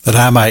that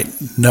I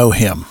might know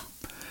him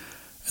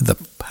and the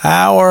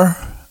power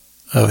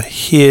of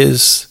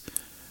his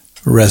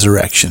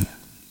resurrection.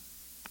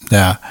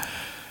 Now,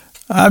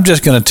 I'm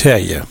just going to tell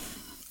you,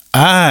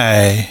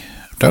 I'm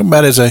talking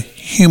about as a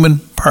human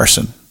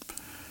person,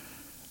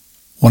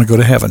 want to go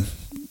to heaven.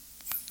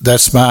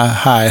 That's my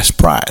highest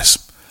prize.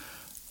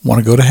 Want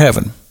to go to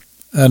heaven.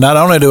 And not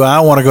only do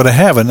I want to go to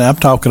heaven, I'm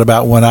talking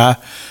about when I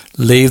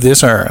leave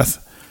this earth,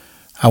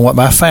 I want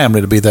my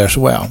family to be there as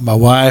well. My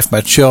wife,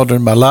 my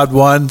children, my loved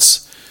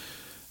ones,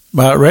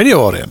 my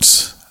radio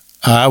audience.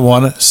 I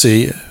want to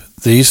see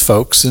these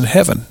folks in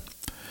heaven.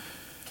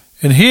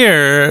 And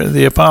here,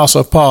 the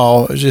Apostle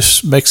Paul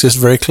just makes this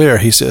very clear.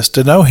 He says,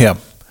 to know him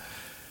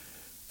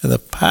and the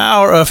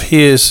power of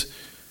his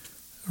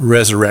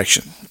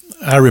resurrection.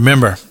 I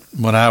remember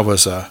when I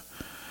was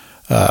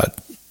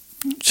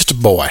just a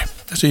boy,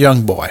 just a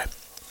young boy,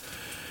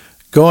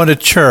 going to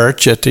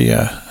church at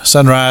the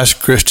Sunrise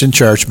Christian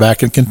Church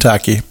back in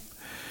Kentucky.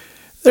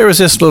 There was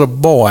this little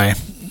boy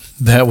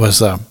that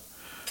was,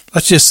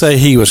 let's just say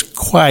he was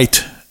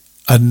quite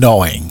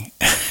annoying.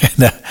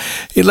 And,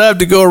 he loved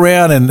to go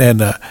around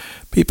and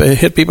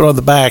hit people on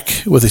the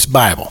back with his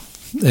Bible.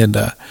 And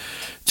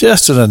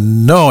just an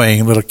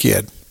annoying little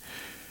kid.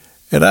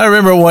 And I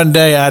remember one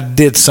day I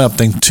did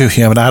something to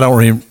him, and I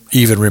don't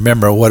even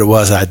remember what it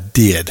was I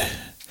did.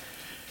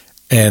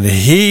 And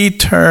he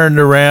turned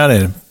around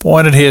and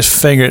pointed his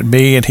finger at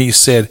me, and he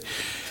said,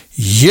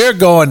 "You're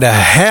going to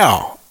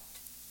hell."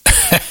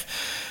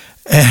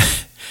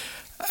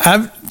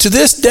 And to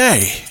this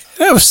day,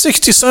 that was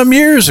 60-some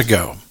years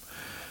ago,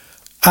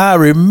 I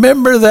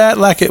remember that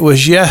like it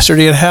was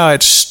yesterday and how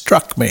it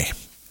struck me.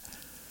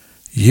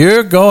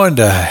 You're going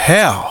to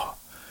hell.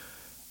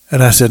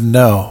 And I said,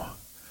 no,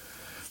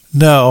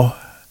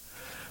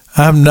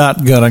 I'm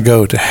not going to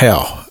go to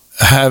hell.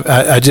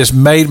 I just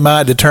made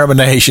my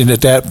determination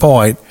at that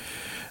point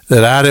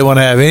that I didn't want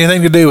to have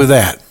anything to do with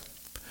that.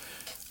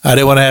 I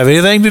didn't want to have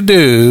anything to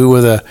do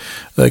with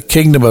the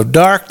kingdom of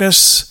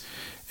darkness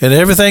and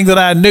everything that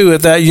I knew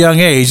at that young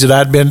age that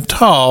I'd been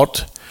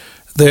taught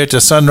there at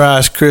the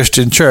Sunrise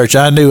Christian Church.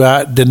 I knew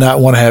I did not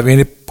want to have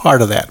any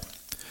part of that.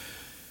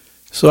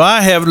 So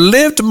I have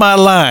lived my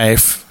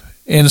life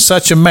in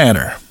such a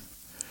manner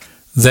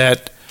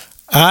that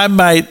I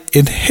might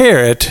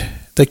inherit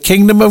the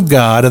kingdom of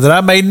God and that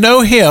I may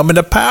know him and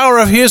the power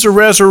of his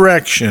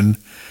resurrection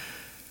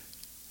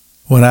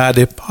when I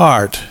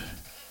depart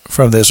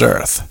from this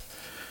earth.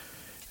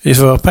 You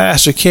say, well,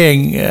 Pastor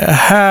King,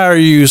 how are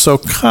you so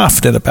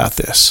confident about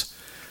this?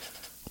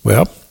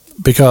 Well,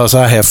 because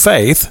I have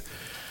faith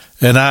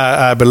and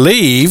I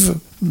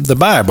believe the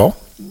Bible.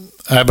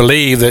 I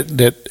believe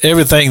that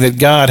everything that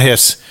God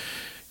has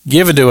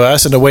given to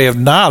us in the way of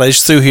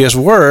knowledge through his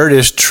word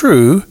is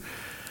true.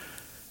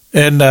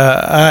 And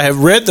I have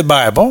read the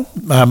Bible.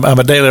 I'm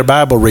a daily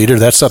Bible reader.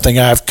 That's something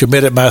I've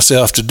committed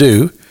myself to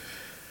do.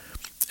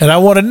 And I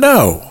want to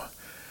know,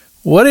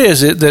 what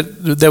is it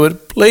that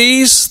would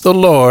please the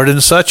Lord in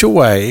such a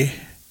way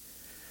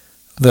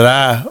that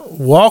I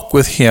walk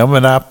with him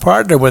and I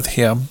partner with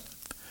him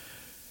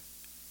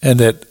and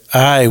that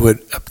I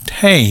would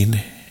obtain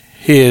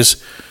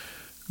his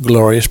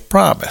glorious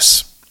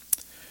promise.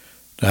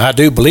 Now, I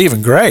do believe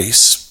in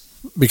grace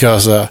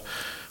because,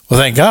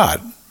 thank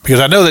God, because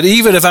I know that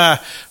even if I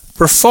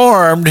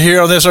performed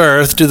here on this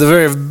earth to the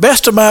very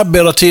best of my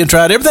ability and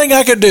tried everything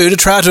I could do to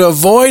try to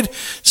avoid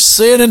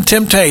sin and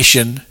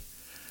temptation,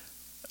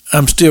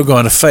 I'm still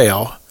going to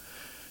fail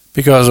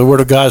because the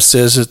Word of God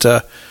says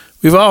that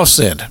we've all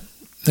sinned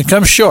and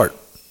come short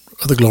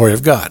of the glory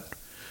of God.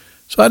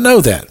 So I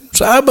know that.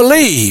 So I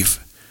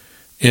believe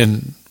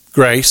in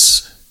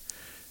grace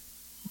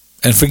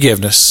and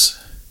forgiveness,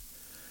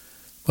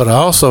 but I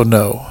also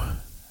know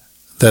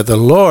that the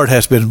Lord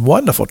has been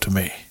wonderful to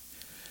me,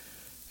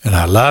 and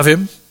I love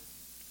him,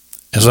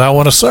 and so I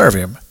want to serve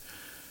him.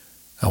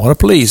 I want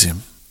to please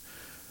him,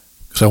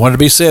 because I want to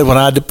be said when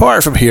I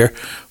depart from here,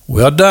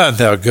 well done,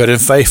 thou good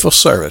and faithful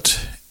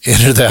servant.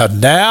 Enter thou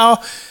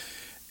now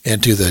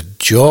into the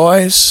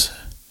joys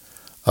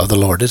of the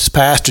Lord. It's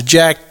Pastor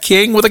Jack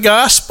King with the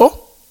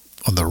gospel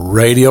on the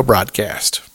radio broadcast.